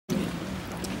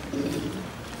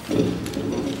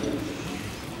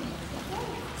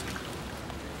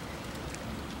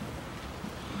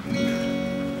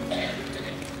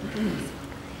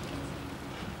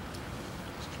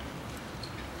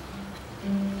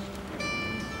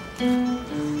I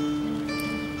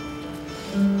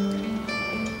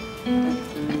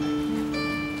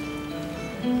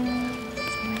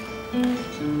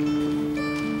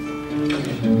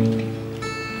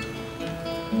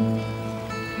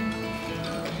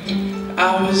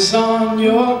was on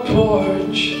your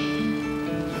porch.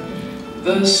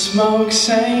 The smoke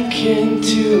sank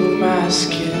into my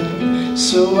skin,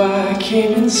 so I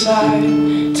came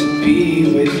inside to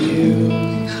be with you.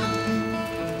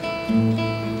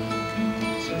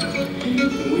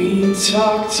 We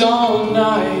talked all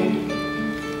night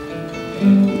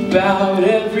about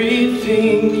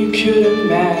everything you could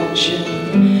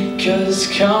imagine, 'cause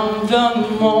come the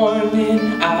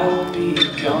morning I'll be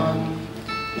gone.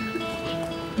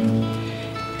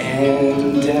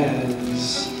 And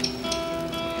as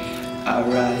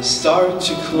our eyes start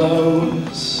to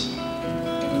close,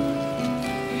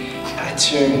 I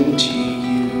turn to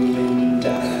you and I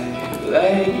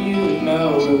let you know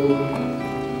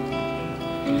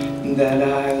that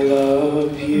I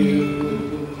love you.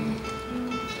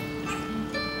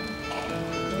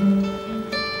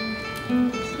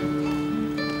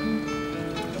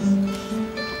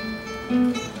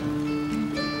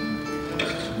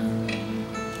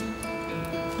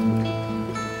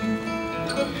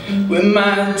 When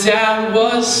my dad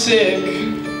was sick,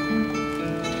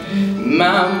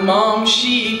 my mom,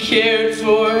 she cared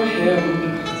for him.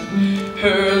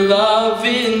 Her love,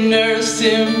 it nursed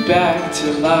him back to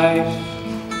life.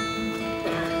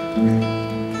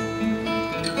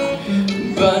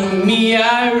 But me,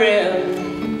 I ran.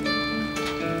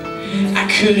 I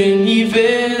couldn't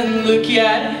even look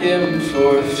at him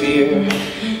for fear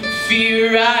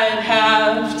I'd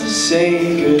have to say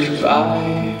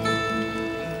goodbye.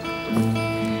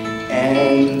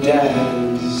 And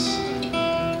as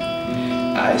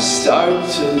I start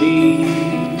to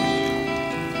leave,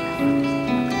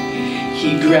 he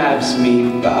grabs me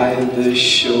by the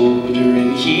shoulder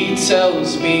and he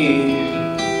tells me,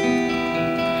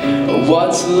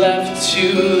 what's left to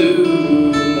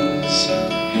lose?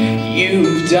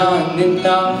 You've done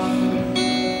enough.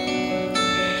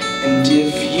 And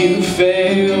if you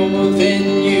fail, well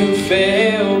then you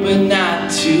fail, but not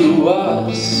to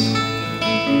us.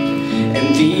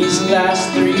 And these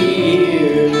last 3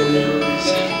 years,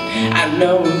 I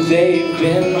know they've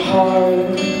been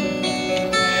hard,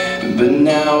 but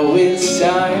now it's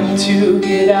time to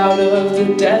get out of the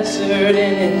desert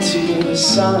and into the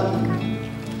sun,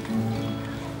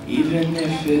 even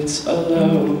if it's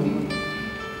alone.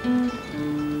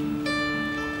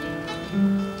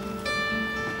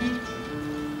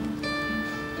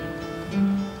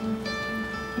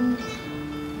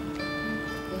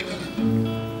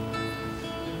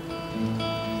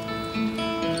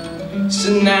 So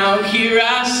now here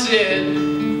I sit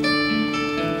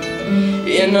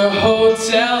in a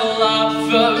hotel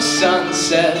off of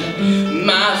Sunset.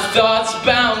 My thoughts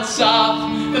bounce off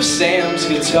of Sam's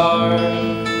guitar.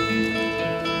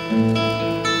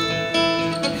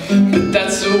 But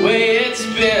that's the way it's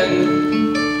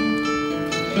been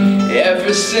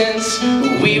ever since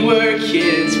we were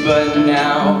kids. But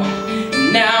now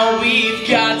we've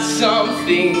got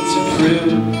something to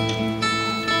prove.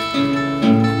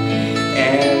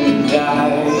 And I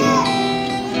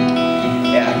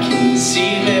can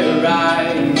see their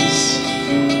eyes.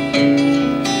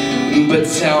 But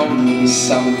tell me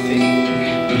something,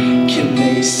 can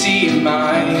they see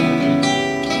mine?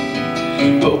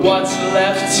 But what's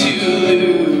left to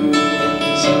lose?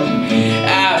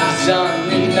 I've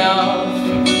done enough.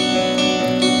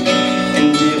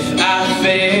 And if I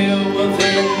fail, well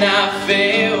then I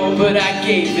fail, but I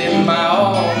gave it my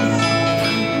all.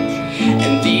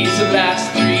 And these last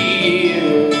 3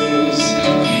 years,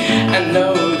 I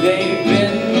know they've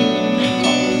been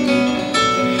hard,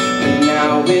 but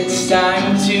now it's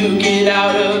time to get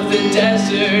out of the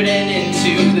desert and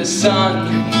into the sun,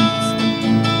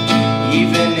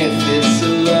 even if it's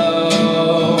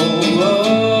alone.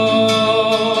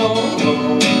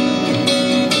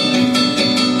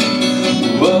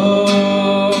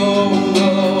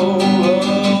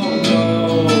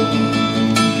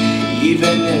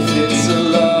 Even if it's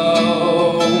alone.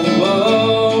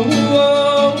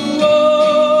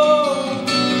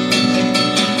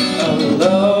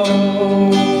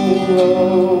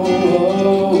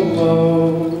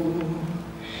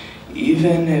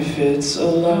 Even if it's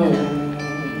alone.